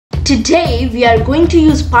Today we are going to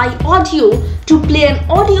use Pyaudio to play an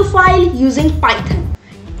audio file using Python.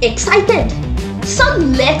 Excited? So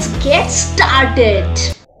let's get started.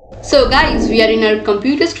 So guys, we are in our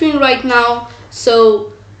computer screen right now.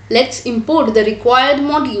 So let's import the required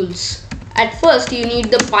modules. At first you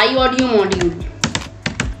need the Pyaudio module.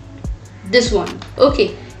 This one.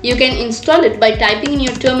 Okay, you can install it by typing in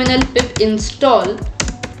your terminal pip install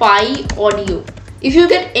Pyaudio. If you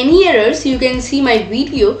get any errors, you can see my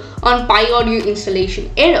video on Pyaudio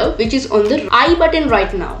installation error, which is on the I button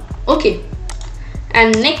right now. Okay,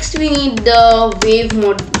 and next we need the wave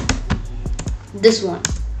module, this one,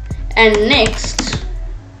 and next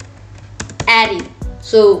array.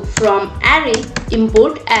 So from array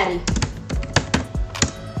import array.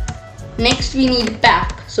 Next we need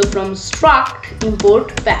pack. So from struct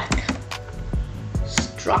import pack.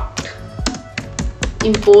 Struct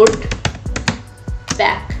import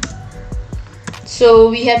pack. So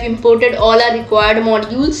we have imported all our required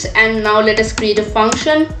modules, and now let us create a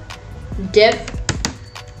function def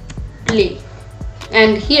play,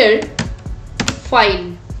 and here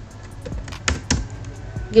file,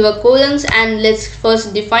 give a colons, and let's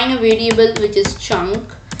first define a variable which is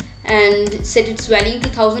chunk and set its value to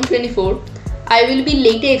 1024. I will be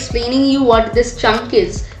later explaining you what this chunk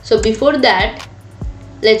is. So before that,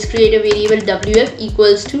 let's create a variable wf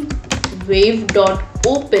equals to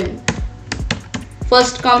wave.open.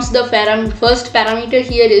 First comes the first parameter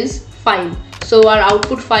here is file. So our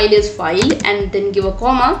output file is file, and then give a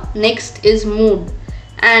comma. Next is mode,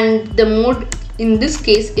 and the mode in this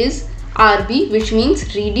case is RB, which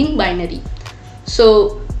means reading binary.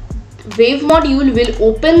 So wave module will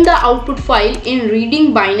open the output file in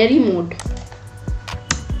reading binary mode.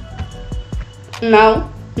 Now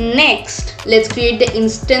next, let's create the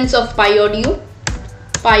instance of Pyaudio.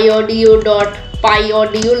 Pyaudio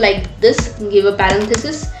like this, give a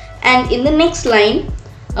parenthesis, and in the next line,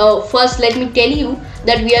 first let me tell you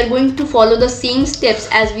that we are going to follow the same steps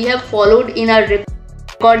as we have followed in our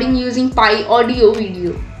recording using Pyaudio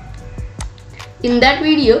video. In that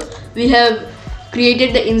video, we have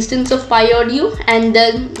created the instance of Pyaudio, and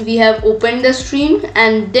then we have opened the stream,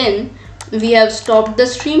 and then we have stopped the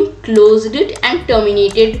stream, closed it, and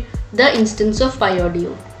terminated the instance of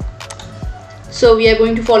Pyaudio. So we are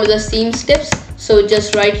going to follow the same steps. So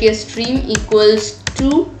just write here stream equals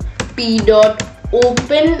to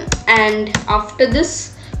p.open, and after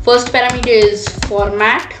this, first parameter is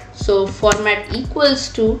format. So format equals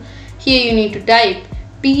to, here you need to type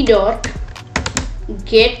p.get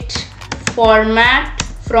format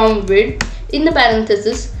from width, in the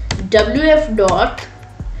parenthesis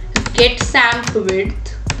wf.get samp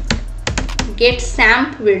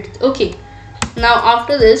width. Okay, now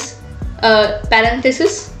after this,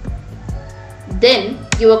 parenthesis, then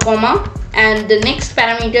give a comma, and the next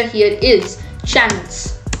parameter here is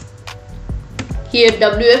channels. Here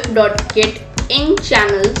wf.get in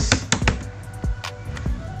channels,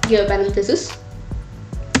 give a parenthesis,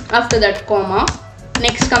 after that comma.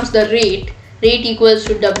 Next comes the rate equals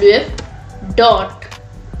to wf.get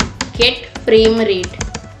frame rate.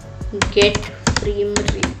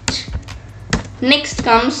 Next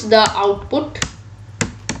comes the output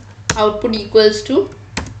equals to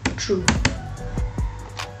true.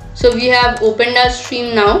 So we have opened our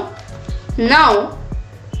stream now. Now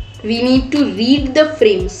we need to read the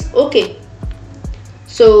frames. Okay,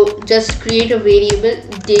 so just create a variable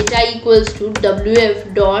data equals to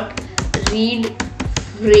wf.read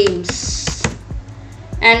frames,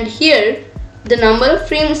 and here the number of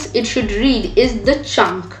frames it should read is the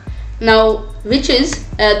chunk, now which is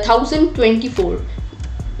 1024,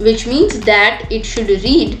 which means that it should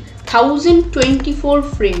read 1024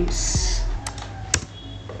 frames.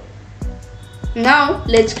 Now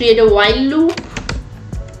let's create a while loop.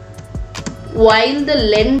 While the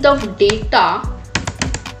length of data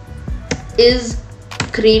is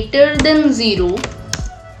greater than 0,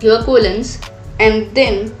 give a colons, and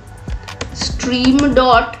then stream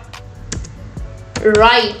dot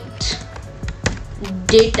write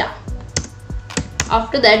data.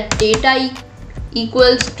 After that, data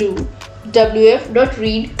equals to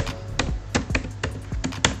wf.read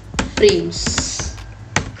frames.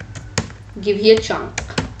 Give here chunk.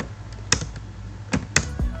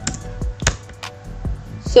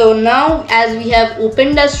 So now as we have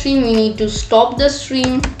opened the stream, we need to stop the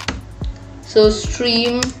stream. So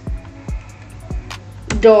stream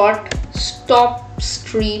dot stop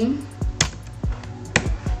stream,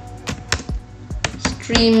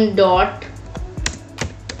 stream dot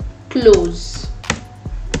close.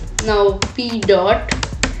 Now p dot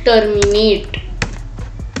terminate.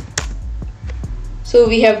 So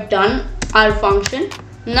we have done our function.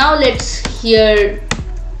 Now let's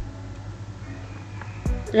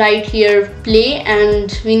right here play,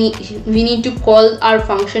 and we need to call our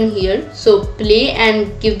function here. So play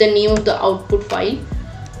and give the name of the output file.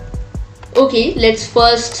 Okay, let's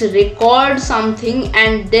first record something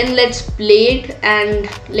and then let's play it, and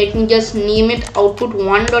let me just name it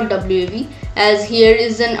output1.wav, as here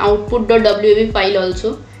is an output.wav file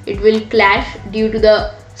also. It will clash due to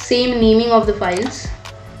the same naming of the files.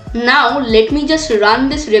 Now let me just run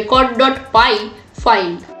this record.py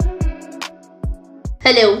file.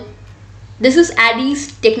 Hello, this is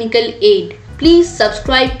Addy's Technical Aid. Please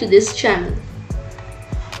subscribe to this channel.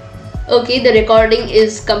 Okay, the recording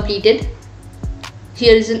is completed.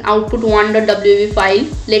 Here is an output1.wav file.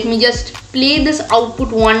 Let me just play this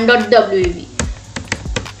output1.wav.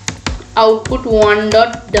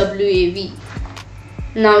 Output1.wav.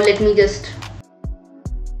 Now let me just...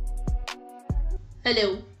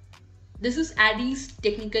 Hello, this is Addy's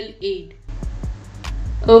Technical Aid.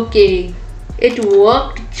 Okay, it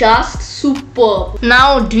worked just superb.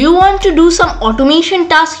 Now, do you want to do some automation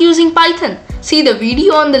task using Python? See the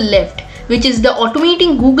video on the left, which is the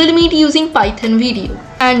automating Google Meet using Python video.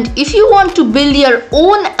 And if you want to build your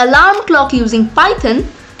own alarm clock using Python,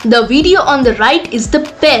 the video on the right is the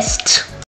best.